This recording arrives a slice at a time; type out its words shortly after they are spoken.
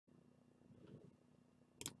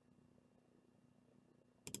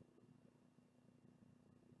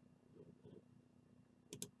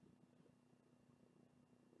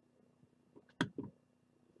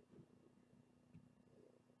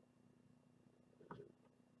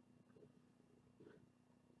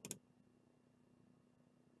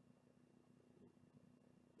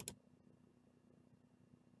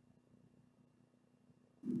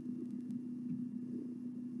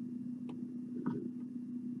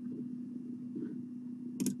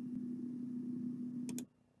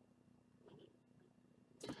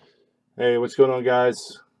Hey, what's going on,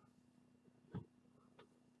 guys?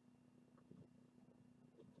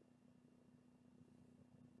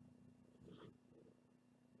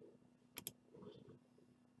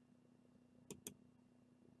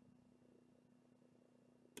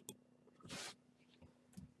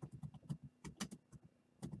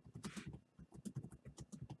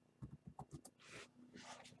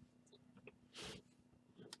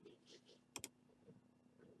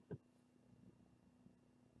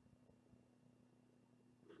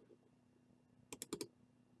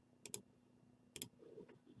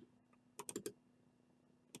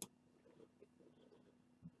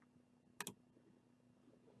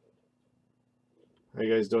 How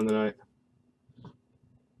you guys doing tonight?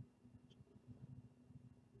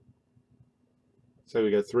 So we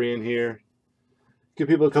got three in here. Give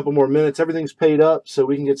people a couple more minutes. Everything's paid up, so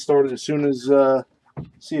we can get started as soon as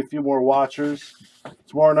see a few more watchers.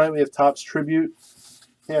 Tomorrow night we have Topps Tribute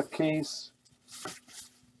half case.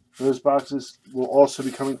 Those boxes will also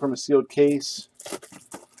be coming from a sealed case.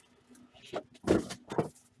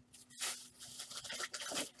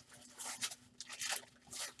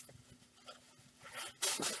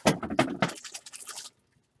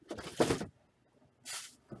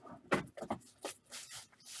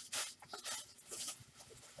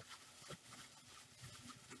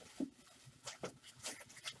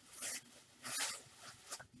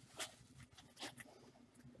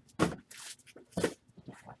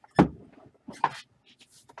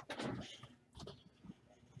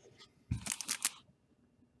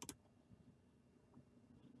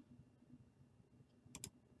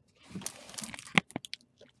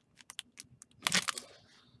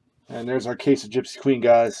 And there's our case of Gypsy Queen,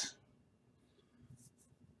 guys.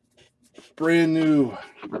 Brand new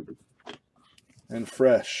and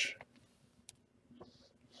fresh.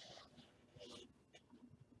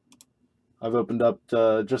 I've opened up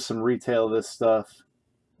just some retail of this stuff.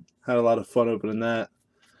 Had a lot of fun opening that.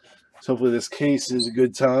 So hopefully this case is a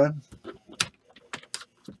good time.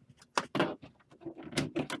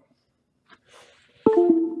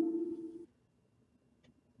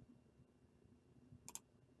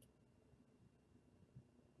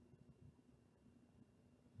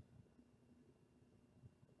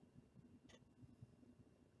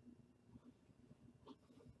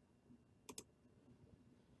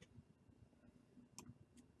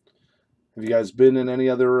 Have you guys been in any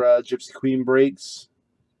other Gypsy Queen breaks?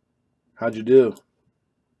 How'd you do?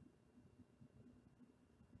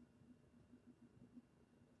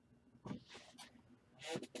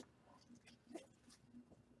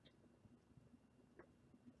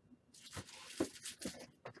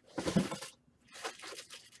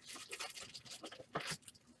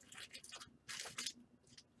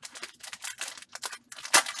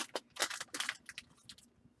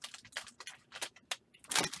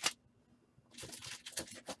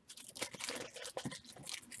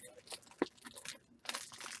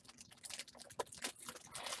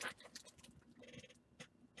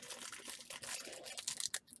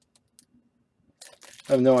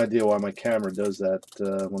 I have no idea why my camera does that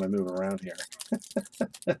when I move around here.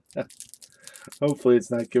 Hopefully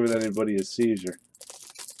it's not giving anybody a seizure.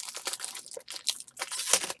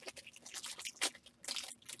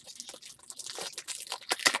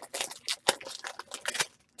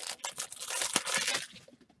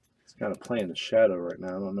 It's kind of playing the shadow right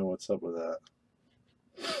now. I don't know what's up with that.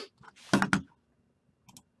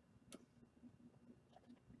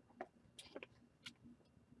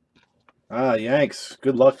 Ah, Yanks.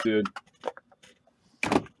 Good luck, dude.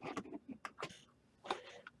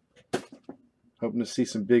 Hoping to see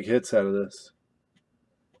some big hits out of this.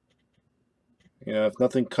 You know, if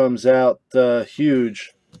nothing comes out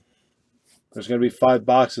huge, there's going to be 5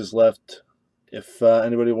 boxes left. If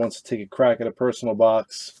anybody wants to take a crack at a personal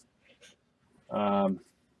box,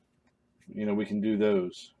 you know, we can do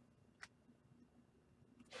those.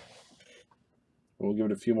 We'll give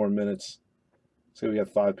it a few more minutes. Say we got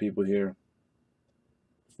 5 people here,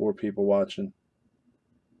 4 people watching.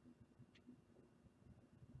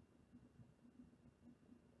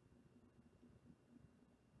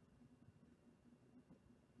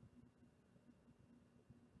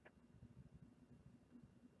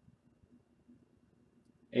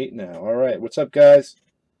 Eight now. All right. What's up, guys?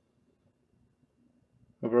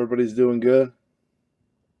 Hope everybody's doing good.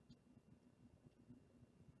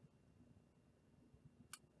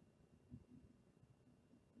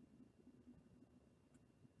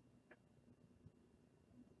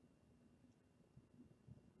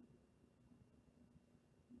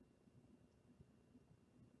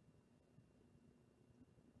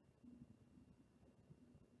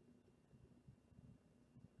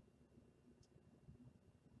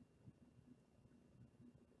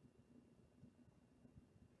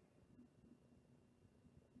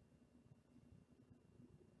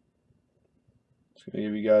 Just going to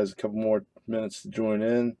give you guys a couple more minutes to join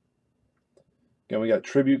in. Again, we got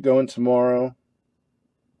Tribute going tomorrow.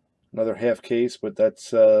 Another half case, but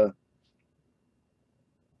that's those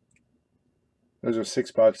are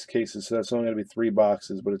 6-box cases, so that's only going to be 3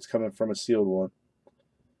 boxes, but it's coming from a sealed one.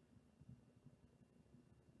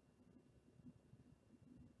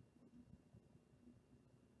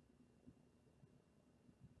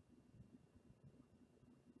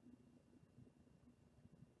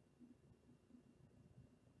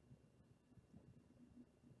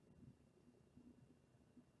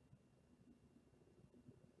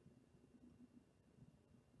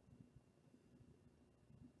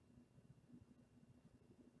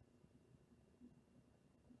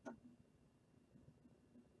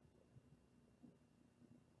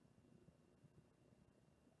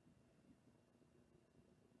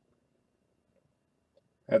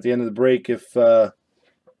 At the end of the break, if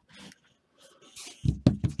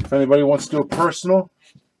anybody wants to do a personal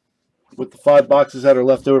with the 5 boxes that are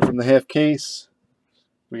left over from the half case,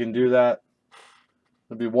 we can do that.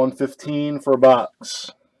 It'll be $115 for a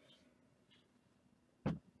box.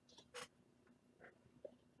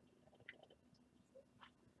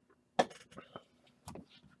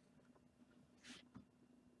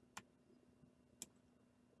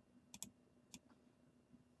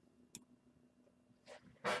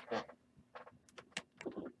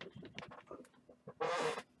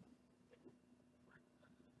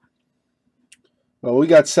 Well, we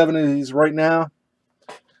got 7 of these right now.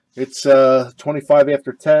 It's 25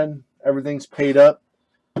 after 10. Everything's paid up.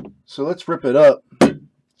 So let's rip it up.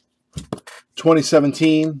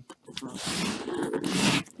 2017,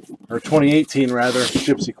 or 2018 rather,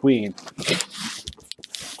 Gypsy Queen.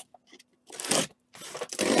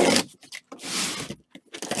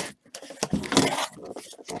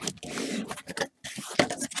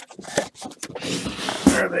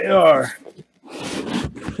 There they are.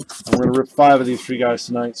 I'm going to rip 5 of these for you guys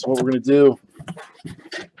tonight. So what we're going to do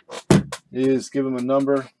is give them a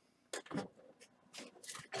number,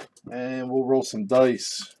 and we'll roll some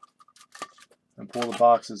dice and pull the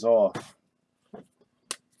boxes off.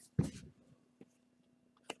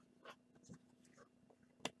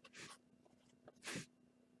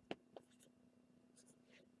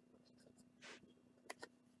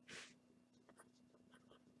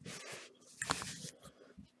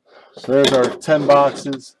 So there's our 10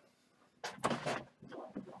 boxes.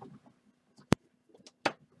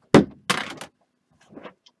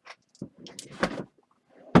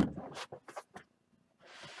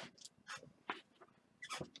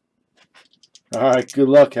 All right, good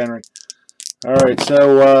luck, Henry. All right,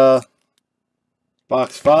 so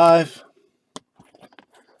box 5.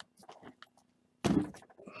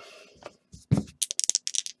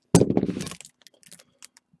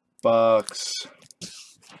 Box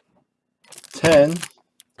 10.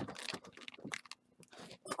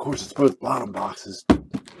 Of course, it's both bottom boxes.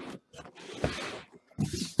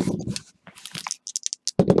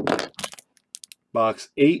 Box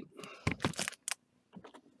 8.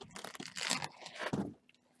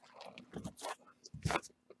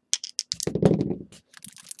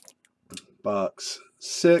 Box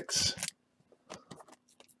 6.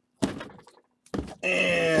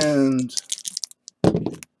 And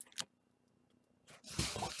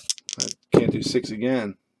I can't do 6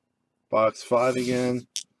 again. Box 5 again.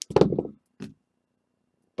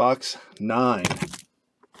 Box 9.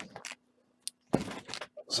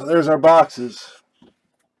 So there's our boxes.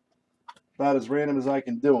 About as random as I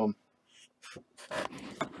can do them.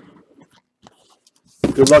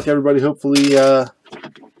 Good luck, everybody. Hopefully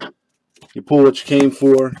you pull what you came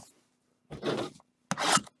for.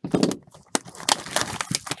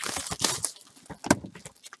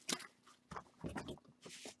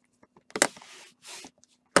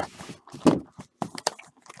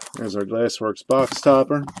 There's our Glassworks box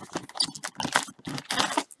topper.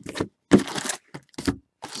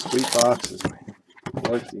 Sweet boxes, man. I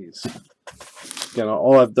like these. Again,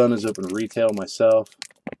 all I've done is open retail myself.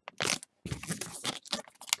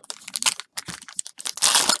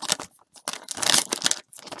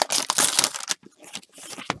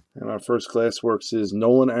 And our first Glassworks is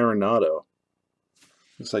Nolan Arenado.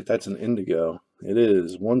 Looks like that's an indigo. It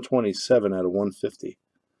is 127 out of 150.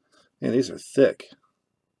 Man, these are thick.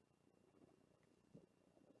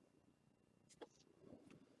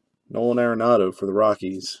 Nolan Arenado for the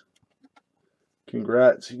Rockies.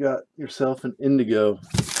 Congrats, you got yourself an indigo.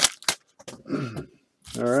 All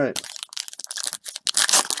right.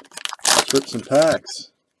 Strips and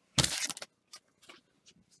packs.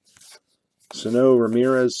 Sano,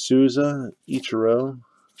 Ramirez, Souza, Ichiro,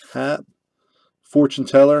 Hat, Fortune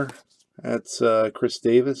Teller. That's Chris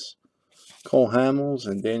Davis. Cole Hamels,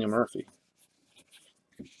 and Daniel Murphy.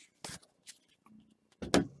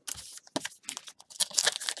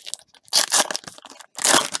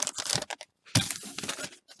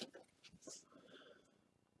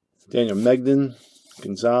 Daniel Megden,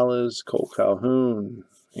 Gonzalez, Cole Calhoun,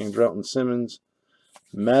 Andrelton Simmons,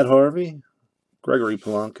 Matt Harvey, Gregory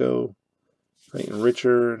Polanco, Clayton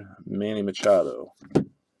Richard, Manny Machado.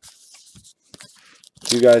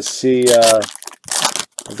 If you guys see a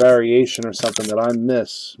variation or something that I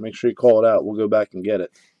miss, make sure you call it out. We'll go back and get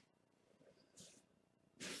it.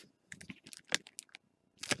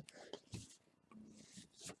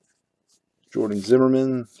 Jordan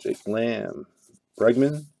Zimmerman, Jake Lamb,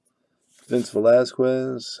 Bregman, Vince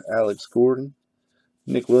Velasquez, Alex Gordon,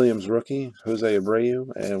 Nick Williams rookie, Jose Abreu,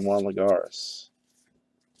 and Juan Lagares.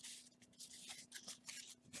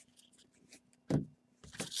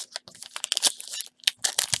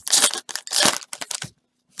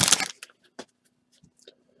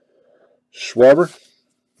 Schwarber,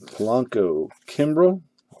 Polanco, Kimbrel,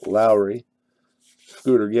 Lowry,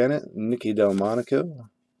 Scooter Gennett, Nicky Delmonico,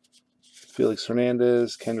 Felix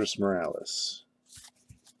Hernandez, Kendrys Morales.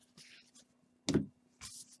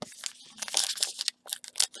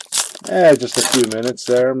 Just a few minutes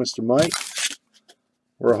there, Mr. Mike.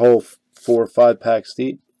 We're a whole 4 or 5 packs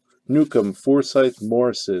deep. Newcomb, Forsythe,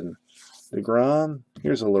 Morrison, DeGrom.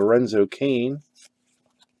 Here's a Lorenzo Cain,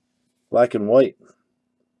 black and white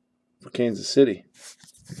for Kansas City.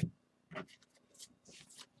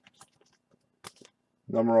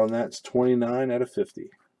 Number on that's 29 out of 50.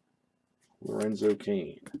 Lorenzo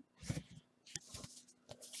Cain.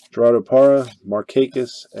 Gerardo Parra,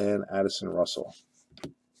 Markakis, and Addison Russell.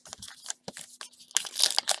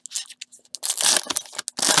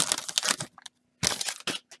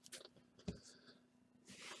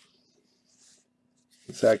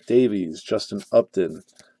 Zach Davies, Justin Upton.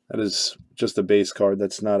 That is just a base card.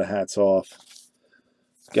 That's not a hats off.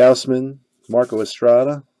 Gaussman, Marco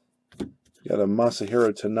Estrada. Got a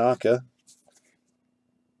Masahiro Tanaka.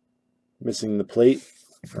 Missing the plate,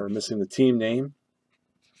 or missing the team name.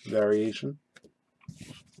 Variation.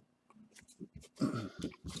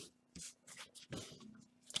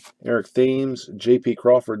 Eric Thames, J.P.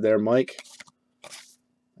 Crawford there, Mike.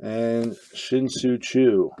 And Shin-Soo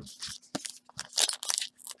Choo.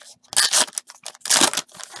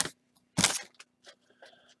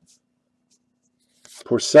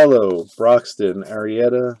 Porcello, Broxton,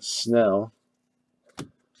 Arrieta, Snell.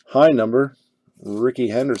 High number, Ricky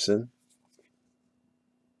Henderson.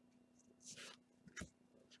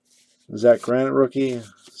 Zach Granite rookie,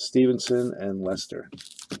 Stevenson, and Lester.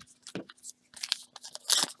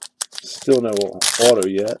 Still no auto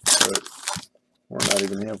yet, but we're not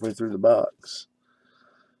even halfway through the box.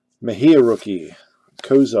 Mejia rookie,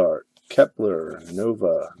 Cozart, Kepler,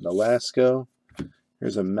 Nova, Nolasco.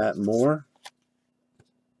 Here's a Matt Moore.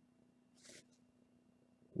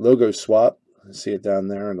 Logo swap. See it down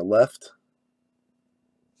there on the left.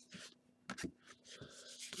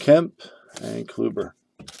 Kemp and Kluber.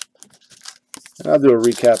 And I'll do a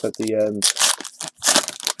recap at the end.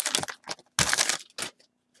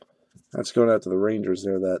 That's going out to the Rangers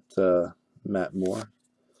there, that Matt Moore.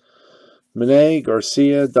 Manet,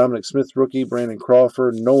 Garcia, Dominic Smith rookie, Brandon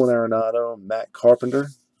Crawford, Nolan Arenado, Matt Carpenter,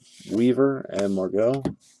 Weaver, and Margot.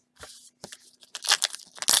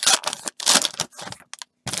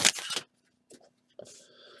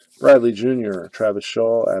 Bradley Jr., Travis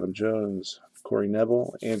Shaw, Adam Jones, Corey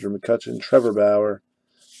Neville, Andrew McCutchen, Trevor Bauer,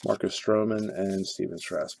 Marcus Stroman, and Steven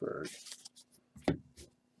Strasburg.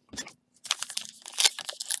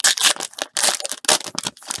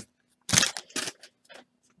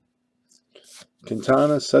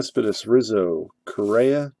 Quintana, Cespedes, Rizzo,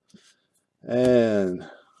 Correa, and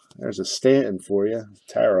there's a Stanton for you,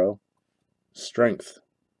 Taro, Strength.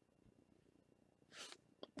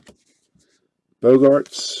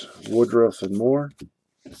 Bogarts, Woodruff, and Moore.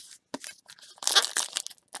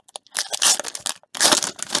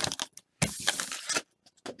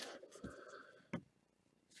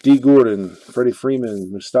 D. Gordon, Freddie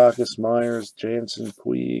Freeman, Moustakas, Myers, Jansen,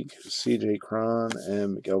 Puig, C.J. Cron,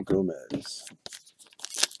 and Miguel Gomez.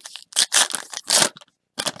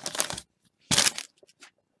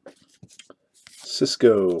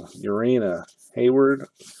 Cisco, Urena, Hayward,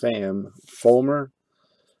 Pham, Fulmer,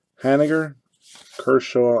 Haniger,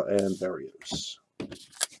 Kershaw, and Berrios.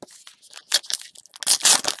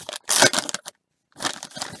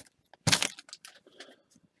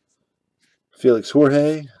 Felix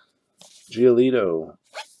Jorge, Giolito,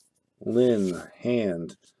 Lynn,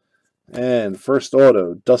 Hand, and first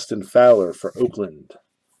auto, Dustin Fowler for Oakland.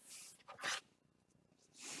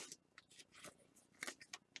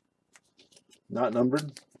 Not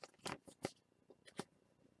numbered.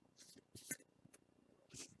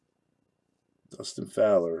 Dustin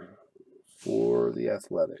Fowler for the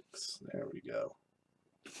Athletics. There we go.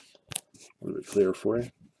 A little bit clearer for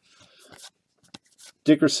you.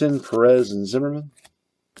 Dickerson, Perez, and Zimmerman.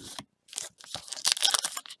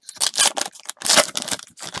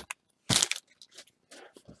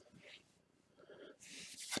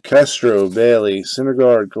 Castro, Bailey,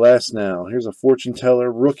 Syndergaard, Glasnow. Here's a fortune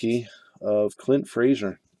teller rookie of Clint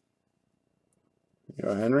Frazier. Here you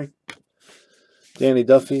go, Henry. Danny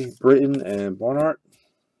Duffy, Britton, and Barnhart.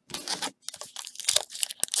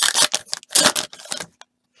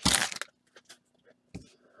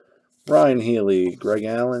 Ryan Healy, Greg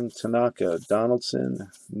Allen, Tanaka,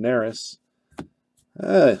 Donaldson, Neris.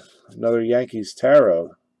 Another Yankees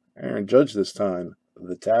tarot. Aaron Judge this time.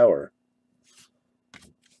 The Tower.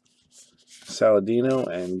 Saladino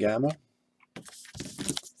and Gamble.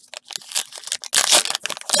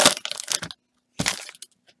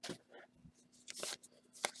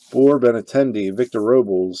 Boer, Benintendi, Victor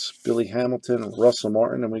Robles, Billy Hamilton, Russell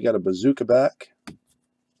Martin, and we got a bazooka back.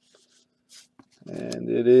 And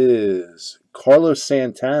it is Carlos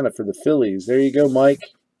Santana for the Phillies. There you go, Mike.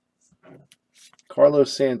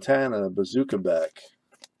 Carlos Santana, bazooka back.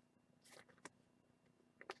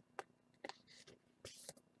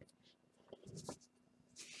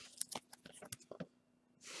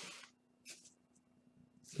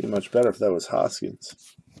 Be much better if that was Hoskins.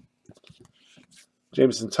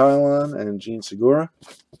 Jameson Tylon and Gene Segura.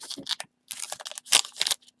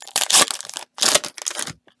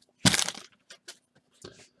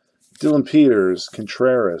 Dylan Peters,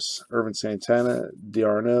 Contreras, Irvin Santana,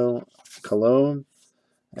 D'Arnaud, Colon,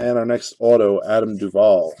 and our next auto, Adam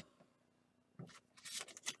Duvall.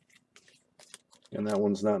 And that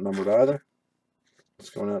one's not numbered either. It's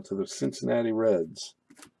going out to the Cincinnati Reds.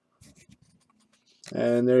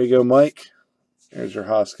 And there you go, Mike. There's your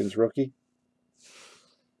Hoskins rookie.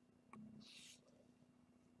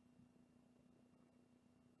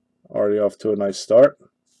 Already off to a nice start.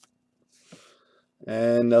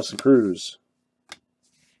 And Nelson Cruz.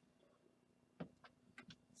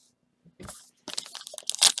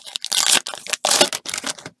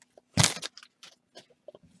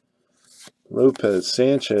 Lopez,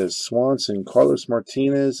 Sanchez, Swanson, Carlos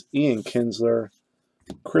Martinez, Ian Kinsler,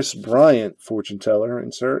 Chris Bryant, fortune teller,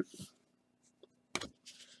 insert.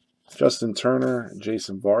 Justin Turner,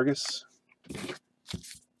 Jason Vargas.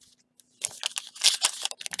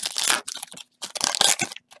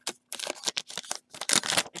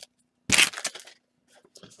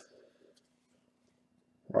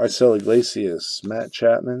 Raisel Iglesias, Matt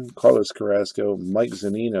Chapman, Carlos Carrasco, Mike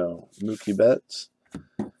Zunino, Mookie Betts.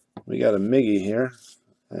 We got a Miggy here,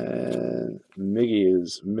 and Miggy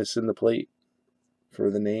is missing the plate for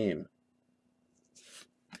the name.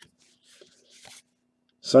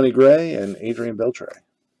 Sonny Gray and Adrian Beltre.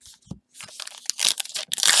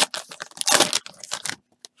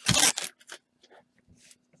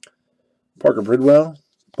 Parker Bridwell,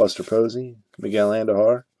 Buster Posey, Miguel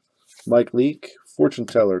Andujar, Mike Leake, fortune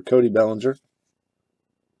teller Cody Bellinger,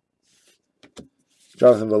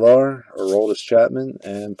 Jonathan Villar, Aroldis Chapman,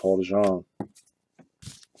 and Paul DeJong.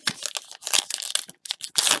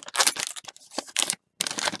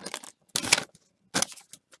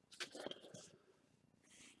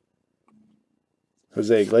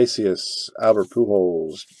 Jose Iglesias, Albert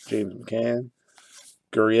Pujols, James McCann,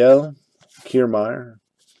 Gurriel, Kiermaier,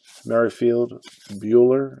 Merrifield,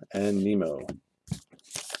 Bueller, and Nemo.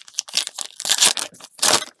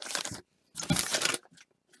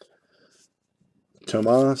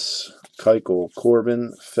 Tomas, Keuchel,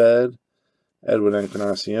 Corbin, Fed, Edwin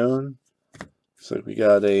Encarnacion. Looks like we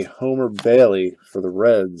got a Homer Bailey for the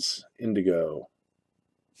Reds, Indigo.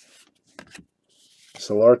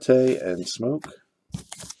 Solarte and Smoke.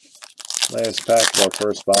 Last pack of our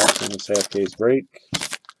first box in this half-case break.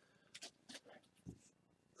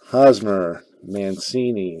 Hosmer,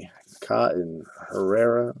 Mancini, Cotton,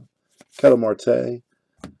 Herrera, Ketel Marte.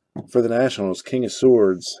 For the Nationals, King of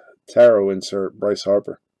Swords, Tarot insert, Bryce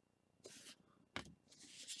Harper.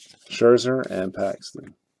 Scherzer and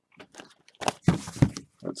Paxton.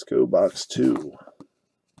 Let's go box 2.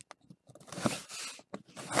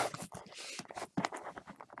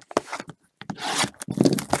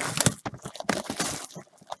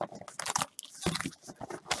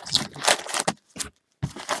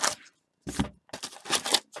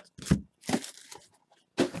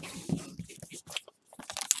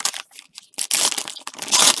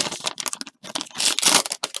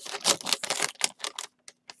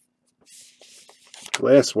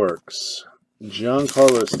 Glassworks,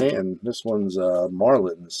 Giancarlo Stanton. This one's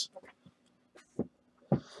Marlins.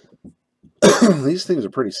 These things are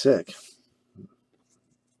pretty sick.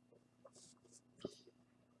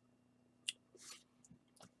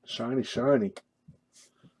 Shiny, shiny.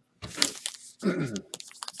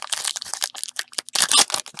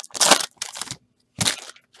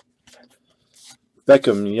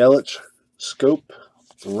 Beckham, Yelich, Scope,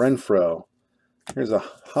 Renfro. Here's a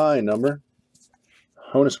high number.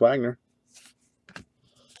 Honus Wagner,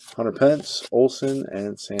 Hunter Pence, Olsen,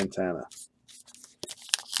 and Santana.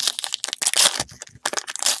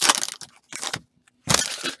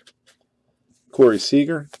 Corey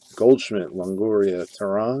Seager, Goldschmidt, Longoria,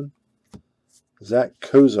 Tehran, Zach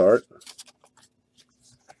Cozart.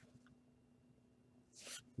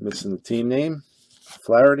 Missing the team name.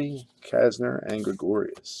 Flaherty, Kasner, and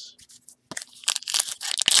Gregorius.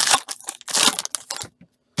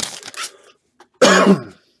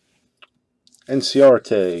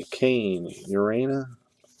 Enciarte, Kane, Urena,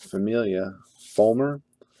 Familia, Fulmer.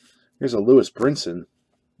 Here's a Lewis Brinson.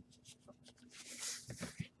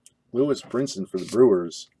 Lewis Brinson for the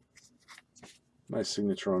Brewers. Nice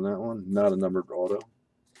signature on that one. Not a numbered auto.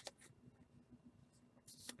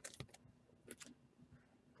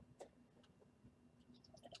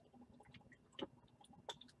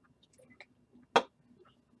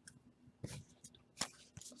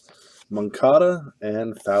 Moncada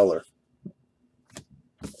and Fowler.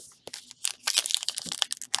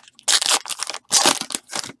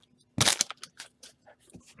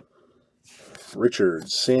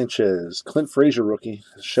 Richards, Sanchez, Clint Frazier rookie,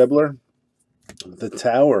 Schebler, the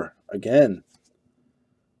Tower again.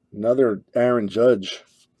 Another Aaron Judge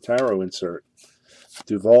Tarot insert.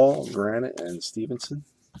 Duvall, Granite, and Stevenson.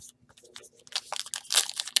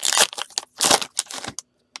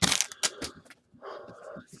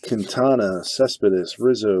 Quintana, Cespedes,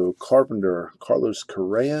 Rizzo, Carpenter, Carlos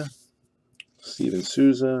Correa, Steven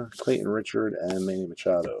Souza, Clayton Richard, and Manny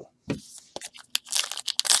Machado.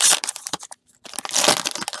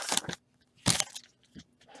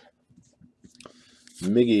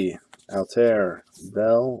 Miggy, Altair,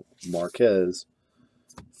 Bell, Marquez,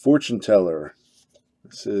 Fortune Teller.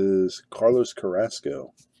 This is Carlos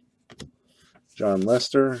Carrasco. John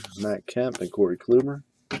Lester, Matt Kemp, and Corey Kluber.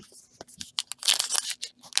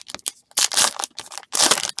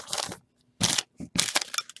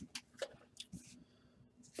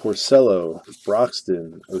 Porcello,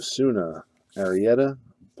 Broxton, Osuna, Arrieta,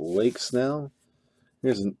 Blake Snell.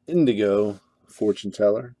 Here's an Indigo Fortune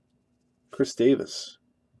Teller. Chris Davis,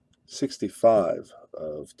 65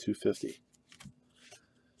 of 250.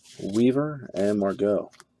 Weaver and Margot.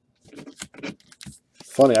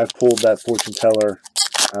 Funny, I've pulled that Fortune Teller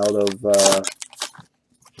out of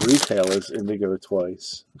retailers Indigo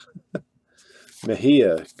twice.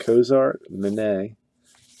 Mejia, Cozart, Minet,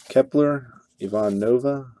 Kepler, Ivan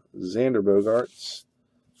Nova, Xander Bogaerts,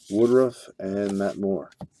 Woodruff, and Matt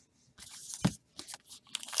Moore.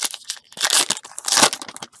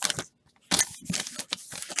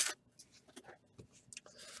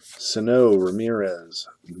 Sano, Ramirez,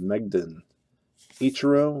 Megden,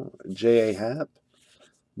 Ichiro, J.A. Happ.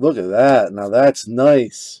 Look at that. Now that's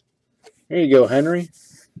nice. Here you go, Henry.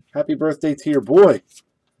 Happy birthday to your boy.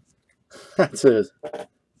 That's a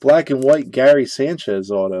black and white Gary Sanchez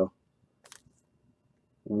auto.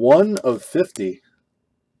 1 of 50.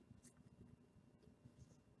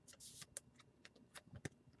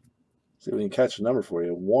 See if we can catch a number for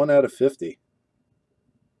you. 1 out of 50.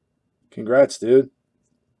 Congrats, dude.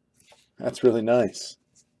 That's really nice.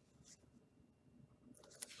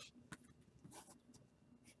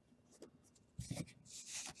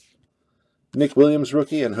 Nick Williams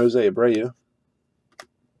rookie and Jose Abreu.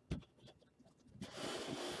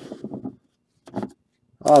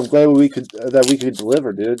 Oh, I'm glad we could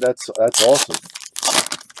deliver, dude. That's awesome.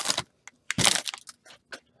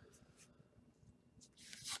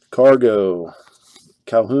 Cargo,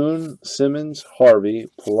 Calhoun, Simmons, Harvey,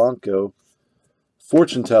 Polanco,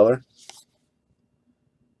 Fortune Teller,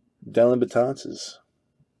 Dylan Betances,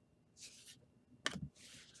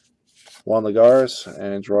 Juan Lagares,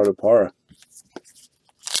 and Gerardo Parra.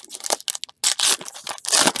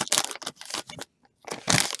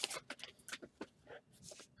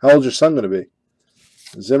 How old's your son going to be?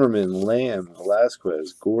 Zimmerman, Lamb,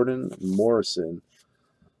 Velasquez, Gordon, Morrison.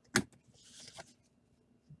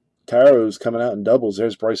 Taro's coming out in doubles.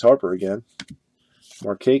 There's Bryce Harper again.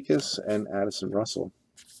 Markakis and Addison Russell.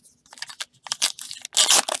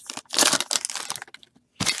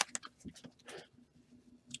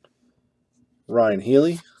 Ryan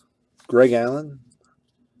Healy, Greg Allen,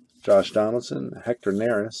 Josh Donaldson, Hector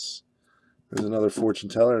Neris. There's another Fortune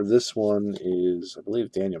Teller. This one is, I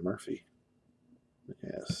believe, Daniel Murphy.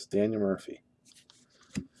 Yes, Daniel Murphy.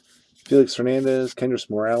 Felix Hernandez, Kendrys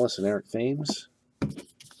Morales, and Eric Thames.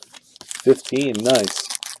 15, nice.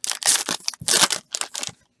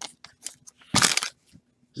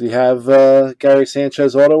 Does he have Gary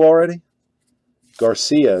Sanchez auto already?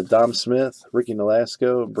 Garcia, Dom Smith, Ricky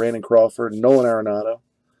Nolasco, Brandon Crawford, Nolan Arenado.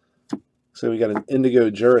 So we got an Indigo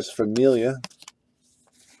Juris Familia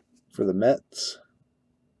for the Mets.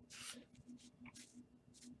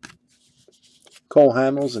 Cole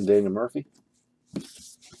Hamels and Daniel Murphy.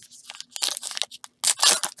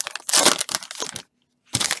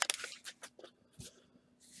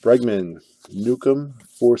 Bregman, Newcomb,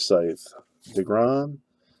 Forsythe, DeGrom,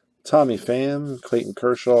 Tommy Pham, Clayton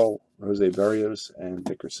Kershaw, Jose Berrios, and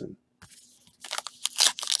Dickerson.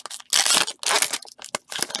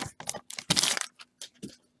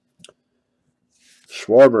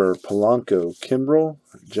 Schwarber, Polanco, Kimbrel,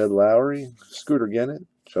 Jed Lowry, Scooter Gennett,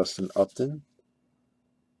 Justin Upton,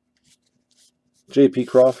 J.P.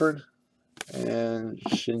 Crawford, and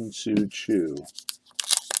Shin-Soo Choo.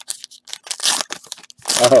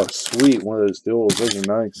 Oh, sweet. One of those duels. Those are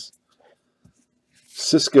nice.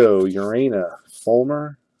 Cisco, Urena,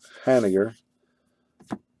 Fulmer, Haniger,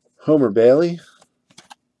 Homer Bailey.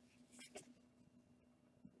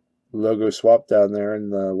 Logo swap down there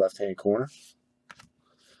in the left-hand corner.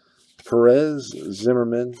 Perez,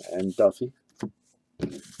 Zimmerman, and Duffy.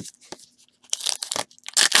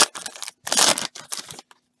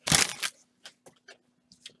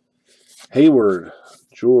 Hayward,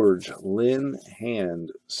 George, Lynn,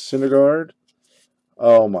 Hand, Syndergaard.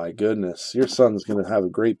 Oh my goodness, your son's going to have a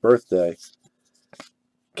great birthday.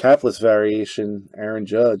 Capless variation, Aaron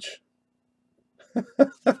Judge.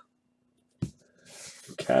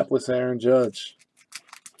 Capless Aaron Judge.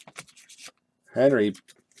 Henry,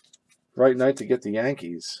 right night to get the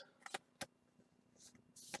Yankees.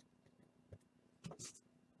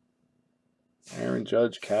 Aaron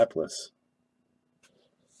Judge, capless.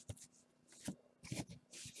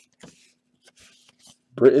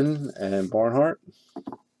 Britton and Barnhart.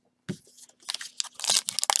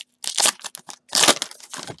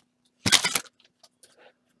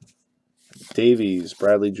 Davies,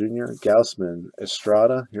 Bradley Jr., Gaussman,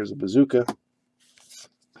 Estrada. Here's a bazooka.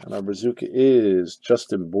 And our bazooka is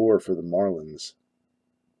Justin Bour for the Marlins.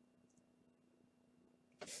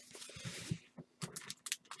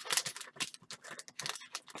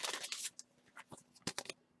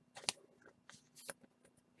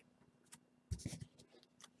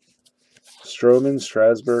 Stroman,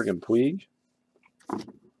 Strasburg, and Puig.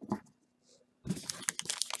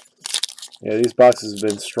 Yeah, these boxes have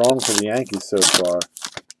been strong for the Yankees so far.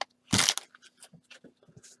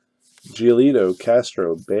 Giolito,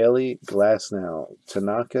 Castro, Bailey, Glasnow,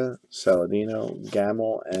 Tanaka, Saladino,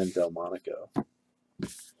 Gamel, and Delmonico.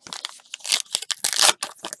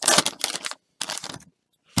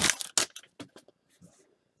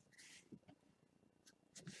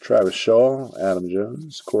 Travis Shaw, Adam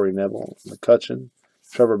Jones, Corey Neville, McCutcheon,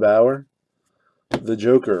 Trevor Bauer, the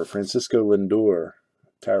Joker, Francisco Lindor,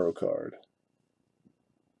 tarot card.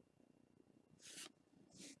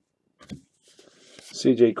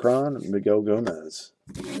 C.J. Cron, Miguel Gomez.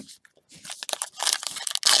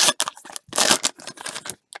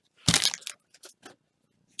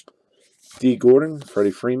 D. Gordon,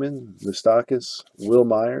 Freddie Freeman, Moustakis, Will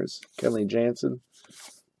Myers, Kenley Jansen,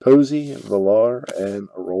 Posey, Villar, and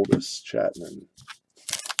Aroldis Chapman.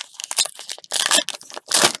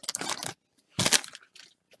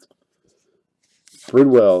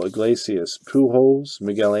 Bridwell, Iglesias, Pujols,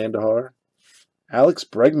 Miguel Andujar, Alex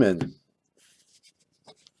Bregman.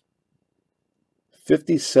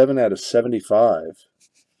 57 out of 75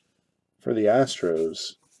 for the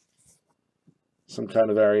Astros. Some kind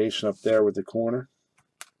of variation up there with the corner.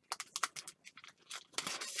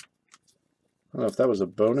 I don't know if that was a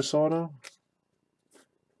bonus auto.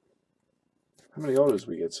 How many autos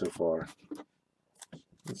we get so far?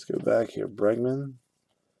 Let's go back here. Bregman,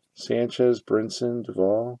 Sanchez, Brinson,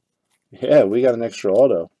 Duvall. Yeah, we got an extra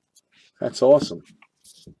auto. That's awesome.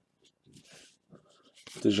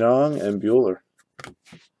 DeJong and Bueller.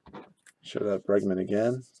 Show that Bregman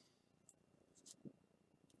again.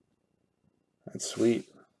 That's sweet.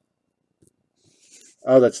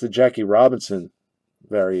 Oh, that's the Jackie Robinson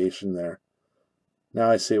variation there. Now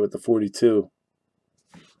I see it with the 42.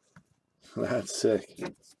 That's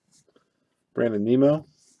sick. Brandon Nemo.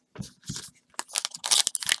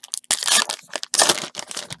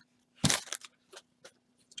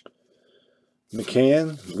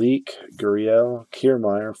 McCann, Leak, Gurriel,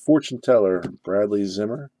 Kiermaier, Fortune Teller, Bradley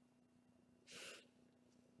Zimmer.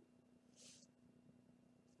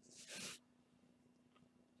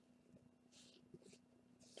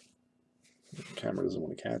 Camera doesn't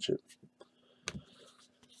want to catch it.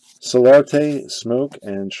 Solarte, Smoke,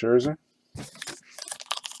 and Scherzer.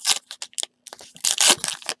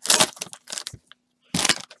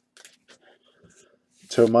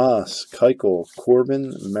 Tomas, Keuchel,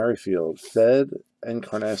 Corbin, Merrifield, Fed,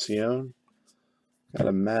 Encarnacion. Got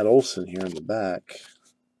a Matt Olson here in the back.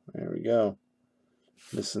 There we go.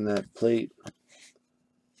 Missing that plate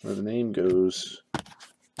where the name goes.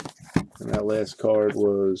 And that last card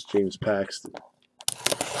was James Paxton.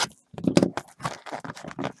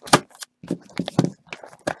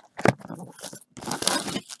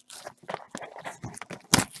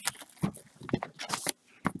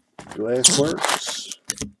 Glass works.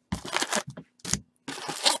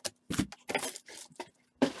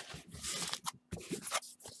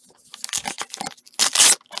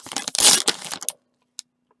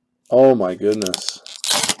 Oh my goodness.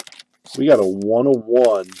 We got a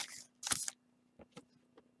 101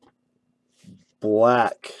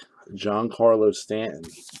 black Giancarlo Stanton.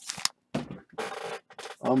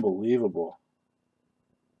 Unbelievable.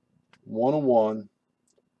 101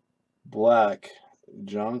 black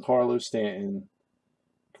Giancarlo Stanton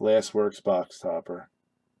Glassworks box topper.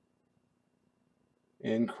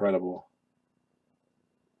 Incredible.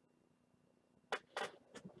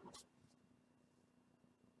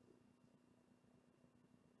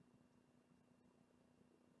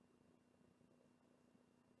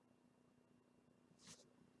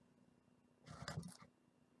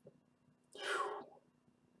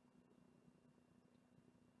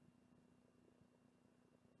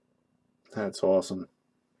 That's awesome.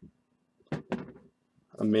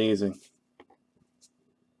 Amazing.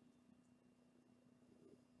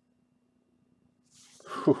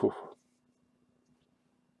 Whew.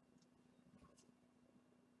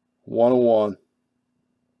 101.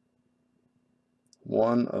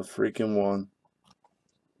 One of freaking one.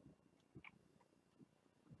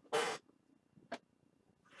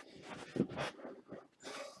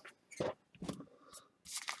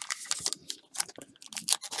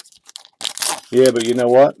 Yeah, but you know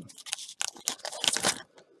what?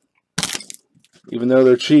 Even though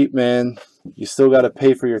they're cheap, man, you still got to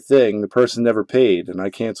pay for your thing. The person never paid, and I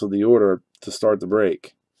canceled the order to start the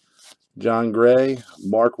break. John Gray,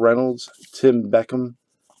 Mark Reynolds, Tim Beckham,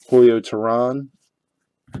 Julio Teheran,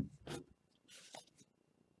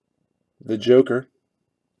 the Joker,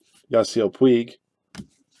 Yasiel Puig,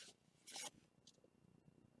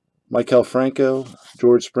 Maikel Franco,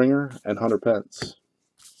 George Springer, and Hunter Pence.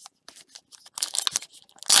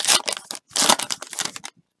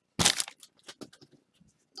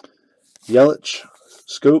 Yelich,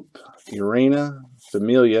 Scope, Urena,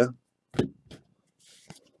 Familia,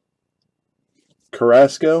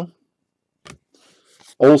 Carrasco,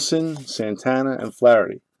 Olson, Santana, and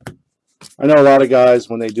Flaherty. I know a lot of guys,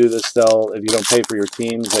 when they do this, if you don't pay for your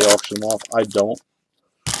teams, they auction them off. I don't.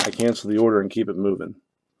 I cancel the order and keep it moving.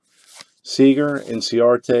 Seager,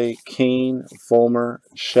 Inciarte, Kane, Fulmer,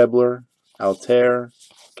 Schebler, Altair,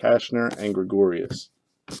 Cashner, and Gregorius.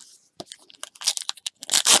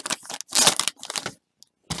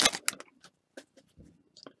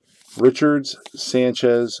 Richards,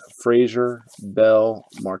 Sanchez, Frazier, Bell,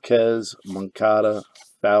 Marquez, Moncada,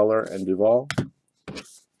 Fowler, and Duvall.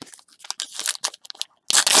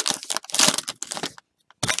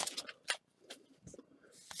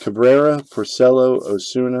 Cabrera, Porcello,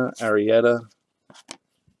 Osuna, Arrieta,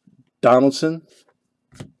 Donaldson,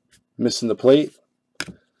 missing the plate.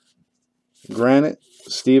 Granite,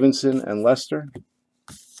 Stevenson, and Lester.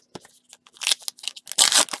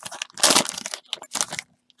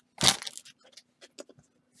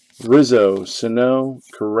 Rizzo, Sano,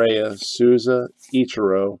 Correa, Souza,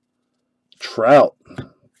 Ichiro, Trout.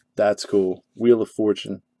 That's cool. Wheel of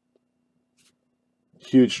Fortune.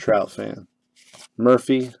 Huge Trout fan.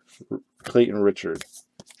 Murphy, Clayton Richard.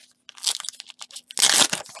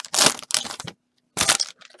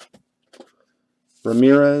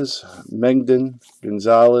 Ramirez, Megden,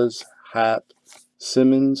 Gonzalez, Happ,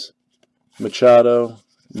 Simmons, Machado,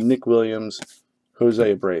 Nick Williams,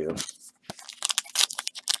 Jose Abreu.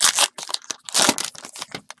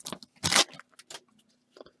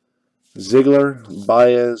 Ziegler,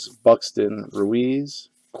 Baez, Buxton, Ruiz,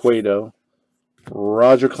 Cueto,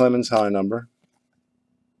 Roger Clemens high number,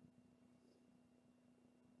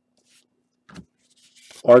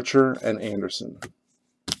 Archer, and Anderson.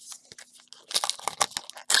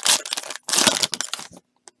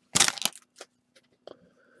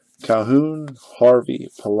 Calhoun, Harvey,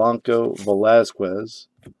 Polanco, Velazquez,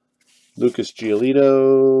 Lucas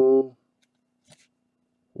Giolito,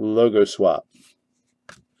 logo swap.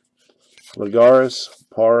 Lagares,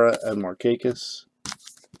 Parra, and Markakis.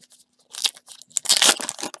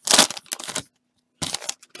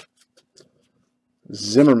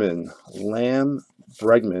 Zimmerman, Lamb,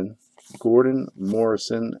 Bregman, Gordon,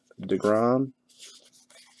 Morrison, DeGrom.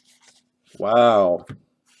 Wow.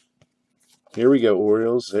 Here we go,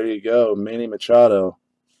 Orioles. There you go. Manny Machado.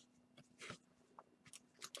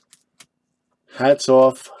 Hats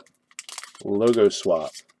off. Logo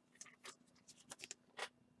swap.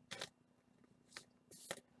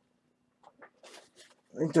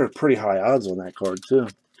 I think there are pretty high odds on that card, too.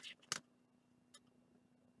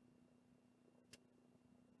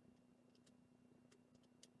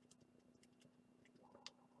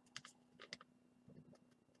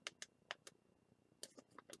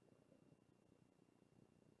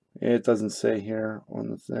 It doesn't say here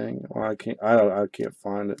on the thing. Well, I can't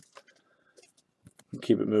find it. I'll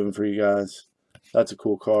keep it moving for you guys. That's a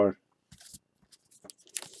cool card.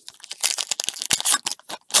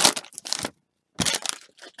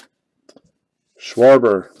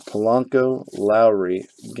 Schwarber, Polanco, Lowry,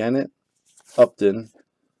 Gennett, Upton,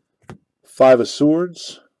 Five of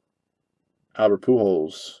Swords, Albert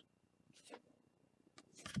Pujols,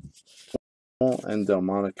 and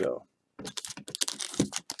Delmonico.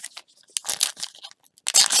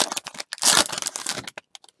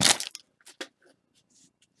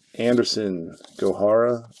 Anderson,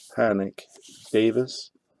 Gohara, Panic,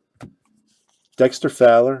 Davis, Dexter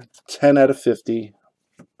Fowler, 10 out of 50,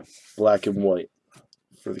 black and white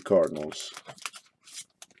for the Cardinals.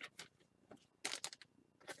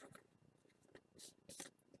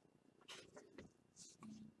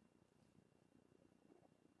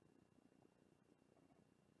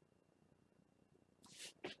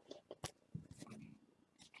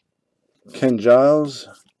 Ken Giles,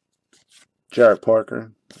 Jarrett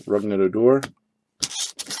Parker, Rougned Odor,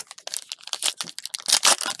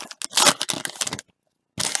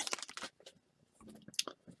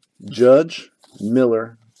 Judge,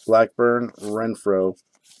 Miller, Blackburn, Renfroe,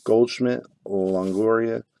 Goldschmidt,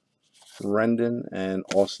 Longoria, Rendon, and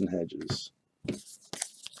Austin Hedges.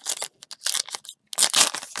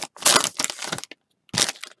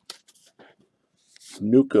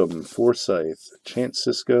 Newcomb, Forsythe, Chance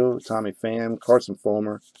Sisco, Tommy Pham, Carson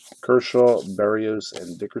Fulmer, Kershaw, Berrios,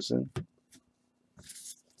 and Dickerson.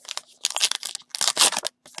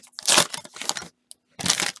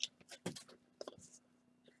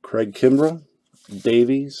 Craig Kimbrell,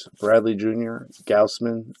 Davies, Bradley Jr.,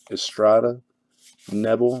 Gaussman, Estrada,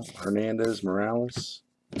 Nebel, Hernandez, Morales.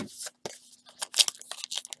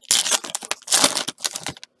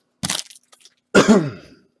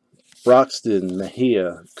 Broxton,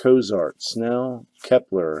 Mejia, Cozart, Snell,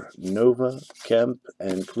 Kepler, Nova, Kemp,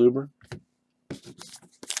 and Kluber.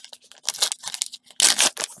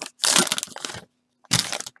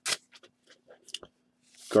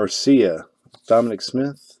 Garcia, Dominic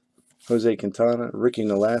Smith, Jose Quintana, Ricky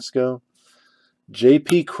Nolasco,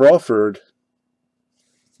 J.P. Crawford,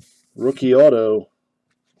 rookie auto,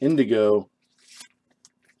 Indigo,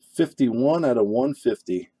 51 out of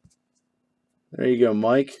 150. There you go,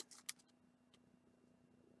 Mike.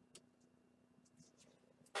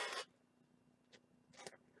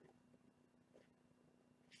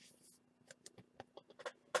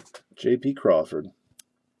 J.P. Crawford.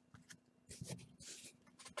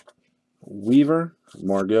 Weaver,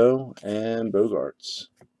 Margot, and Bogarts.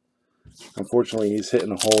 Unfortunately, he's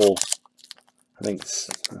hitting a hole, I think,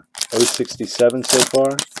 067 so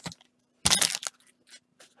far.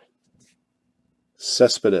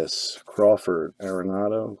 Cespedes, Crawford,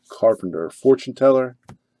 Arenado, Carpenter, Fortune Teller,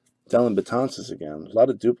 Dellin Betances again. A lot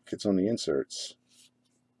of duplicates on the inserts.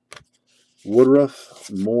 Woodruff,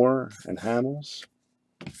 Moore, and Hamels.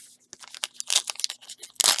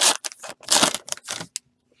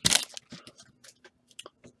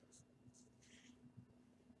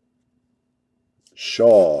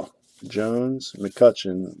 Shaw, Jones,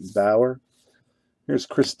 McCutchen, Bauer. Here's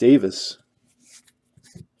Chris Davis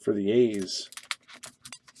for the A's.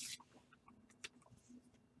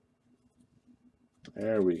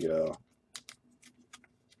 There we go.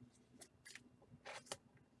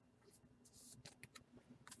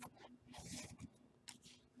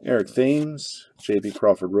 Eric Thames, J.P.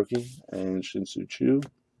 Crawford rookie, and Shin-Soo Choo.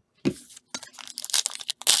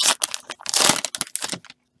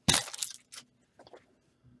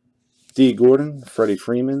 D. Gordon, Freddie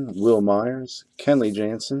Freeman, Will Myers, Kenley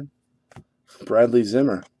Jansen, Bradley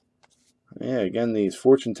Zimmer. Yeah, again, these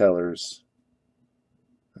fortune tellers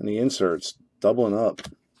and the inserts doubling up.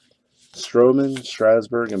 Stroman,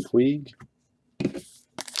 Strasburg, and Puig.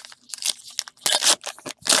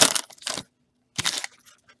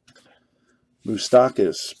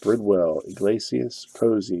 Moustakas, Bridwell, Iglesias,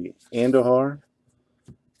 Posey, Andujar.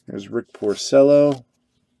 There's Rick Porcello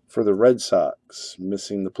for the Red Sox,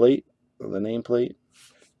 missing the plate, or the nameplate.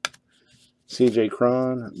 C.J.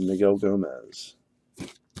 Cron, Miguel Gomez.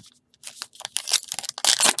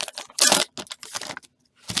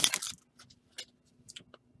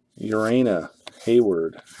 Urena,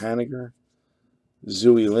 Hayward, Haniger.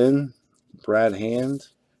 Zooey Lin, Brad Hand.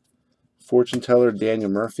 Fortune teller, Daniel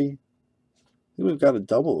Murphy. I think we've got a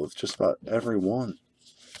double with just about every one.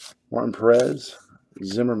 Martin Perez,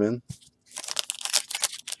 Zimmerman.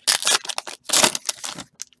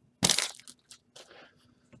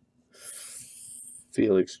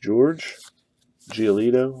 Felix George,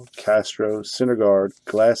 Giolito, Castro, Syndergaard,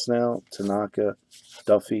 Glasnow, Tanaka,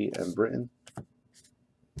 Duffy, and Britton.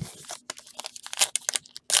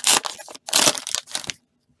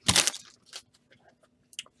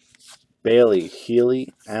 Bailey,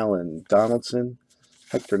 Healy, Allen, Donaldson,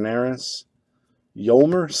 Hector Neris,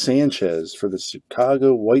 Yolmer Sanchez for the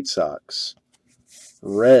Chicago White Sox.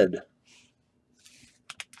 Red.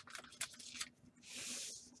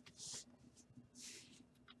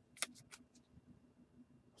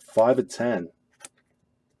 Five of 10.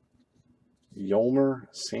 Yolmer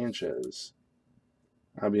Sanchez.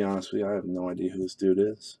 I'll be honest with you, I have no idea who this dude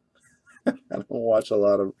is. I don't watch a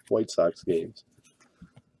lot of White Sox games.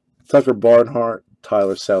 Tucker Barnhart,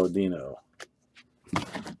 Tyler Saladino.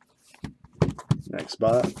 Next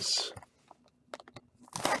box.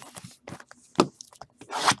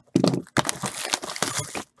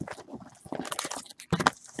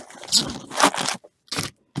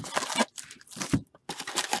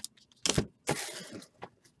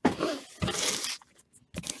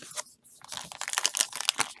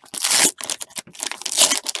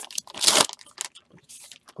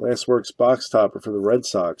 Glassworks box topper for the Red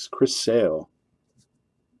Sox, Chris Sale.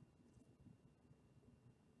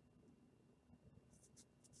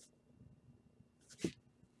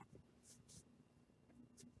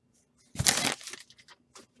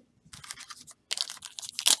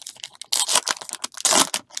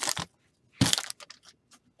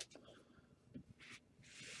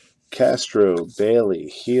 Castro, Bailey,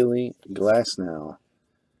 Healy, Glasnow.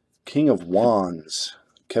 King of Wands,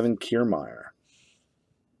 Kevin Kiermaier.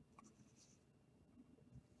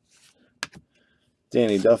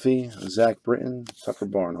 Danny Duffy, Zach Britton, Tucker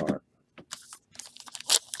Barnhart.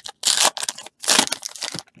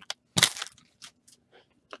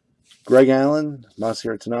 Greg Allen,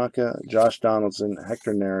 Masahiro Tanaka, Josh Donaldson,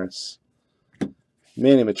 Hector Neris.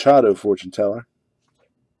 Manny Machado, fortune teller.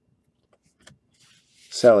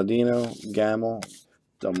 Saladino, Gamble,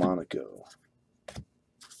 Delmonico.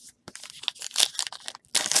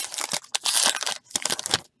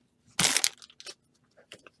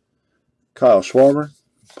 Kyle Schwarber,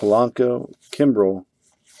 Polanco, Kimbrel,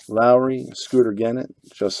 Lowry, Scooter Gennett,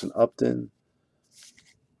 Justin Upton,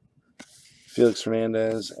 Felix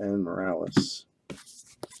Hernandez, and Morales.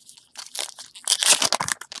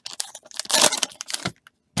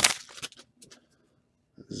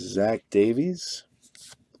 Zach Davies,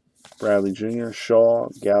 Bradley Jr., Shaw,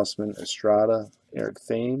 Gausman, Estrada, Eric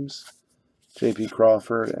Thames, J.P.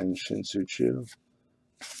 Crawford, and Shin-Soo Choo.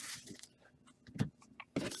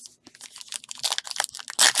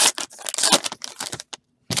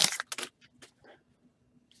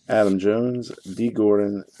 Adam Jones, D.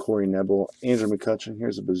 Gordon, Corey Nebel, Andrew McCutchen.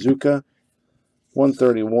 Here's a bazooka.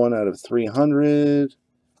 131 out of 300.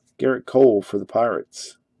 Garrett Cole for the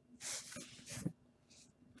Pirates.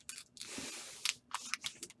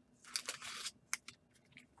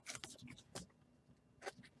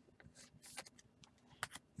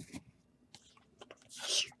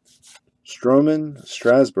 Stroman,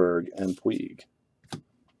 Strasburg, and Puig.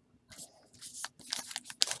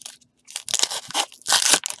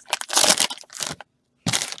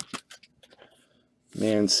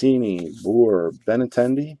 Mancini, Boer,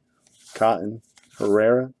 Benintendi, Cotton,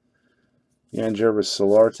 Herrera, Yangervis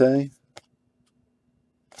Solarte,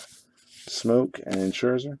 Smoke, and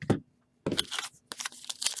Scherzer.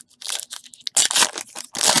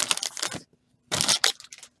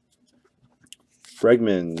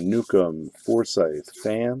 Bregman, Newcomb, Forsythe,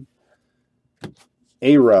 Pham,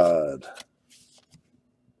 A-Rod,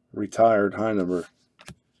 retired high number,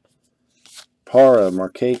 Para,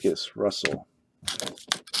 Markakis, Russell.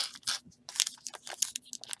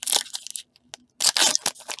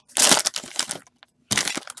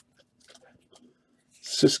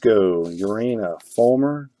 Cisco, Urena,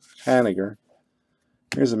 Fulmer, Haniger.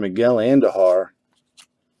 Here's a Miguel Andujar.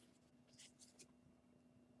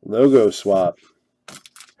 Logo swap.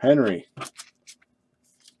 Henry.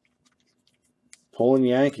 Pulling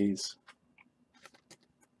Yankees.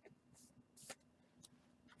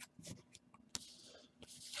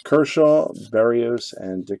 Kershaw, Berrios,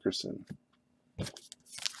 and Dickerson.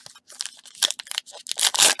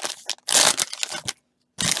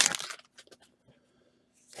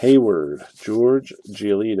 Hayward, George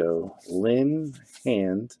Giolito, Lynn,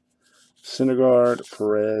 Hand, Syndergaard,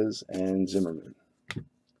 Perez, and Zimmerman.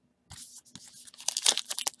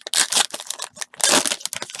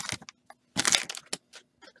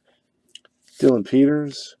 Dylan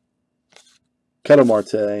Peters, Ketel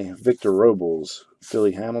Marte, Victor Robles,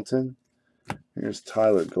 Billy Hamilton. Here's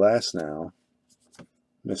Tyler Glasnow,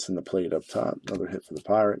 missing the plate up top. Another hit for the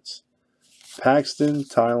Pirates. Paxton,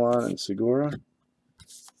 Tylon, and Segura.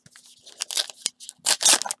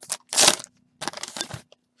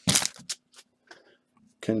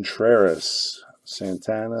 Contreras,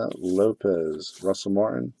 Santana, Lopez, Russell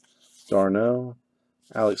Martin, Darno,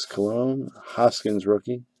 Alex Colon, Hoskins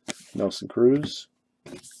rookie, Nelson Cruz.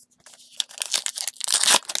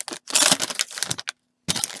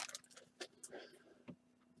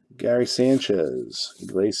 Gary Sanchez,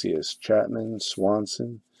 Iglesias, Chapman,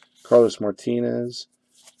 Swanson, Carlos Martinez,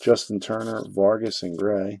 Justin Turner, Vargas, and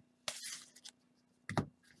Gray.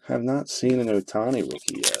 Have not seen an Ohtani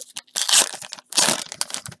rookie yet.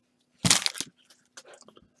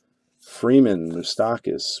 Freeman,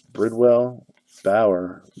 Moustakis, Bridwell,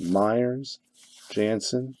 Bauer, Myers,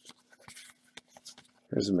 Jansen.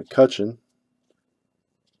 Here's a McCutchen.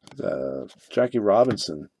 Jackie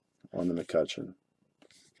Robinson on the McCutchen.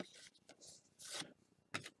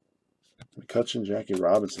 McCutchen, Jackie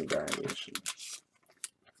Robinson variation.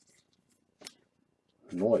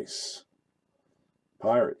 Noise.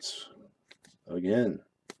 Pirates. Again.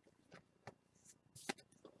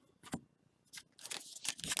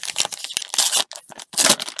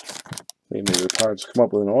 Maybe the Pirates come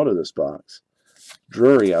up with an auto this box.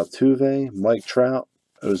 Drury, Altuve, Mike Trout,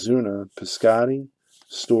 Ozuna, Piscotty,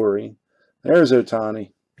 Story. There's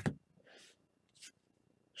Ohtani.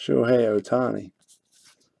 Shohei Ohtani.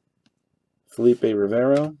 Felipe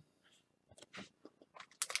Rivero.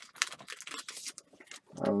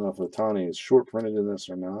 I don't know if Ohtani is short printed in this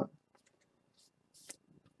or not,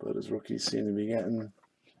 but his rookies seem to be getting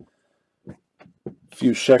a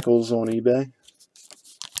few shekels on eBay.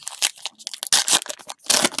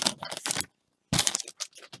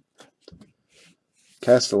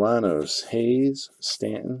 Castellanos, Hayes,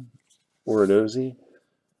 Stanton, Orodozzi,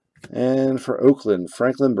 and for Oakland,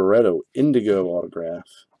 Franklin Barreto, Indigo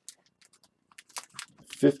autograph.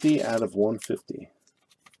 50 out of 150.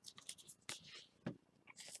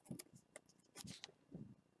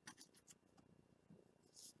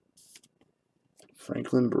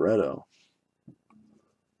 Franklin Barreto.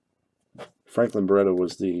 Franklin Barreto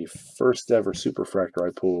was the first ever Superfractor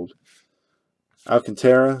I pulled.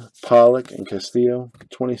 Alcantara, Pollock, and Castillo.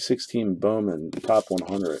 2016 Bowman top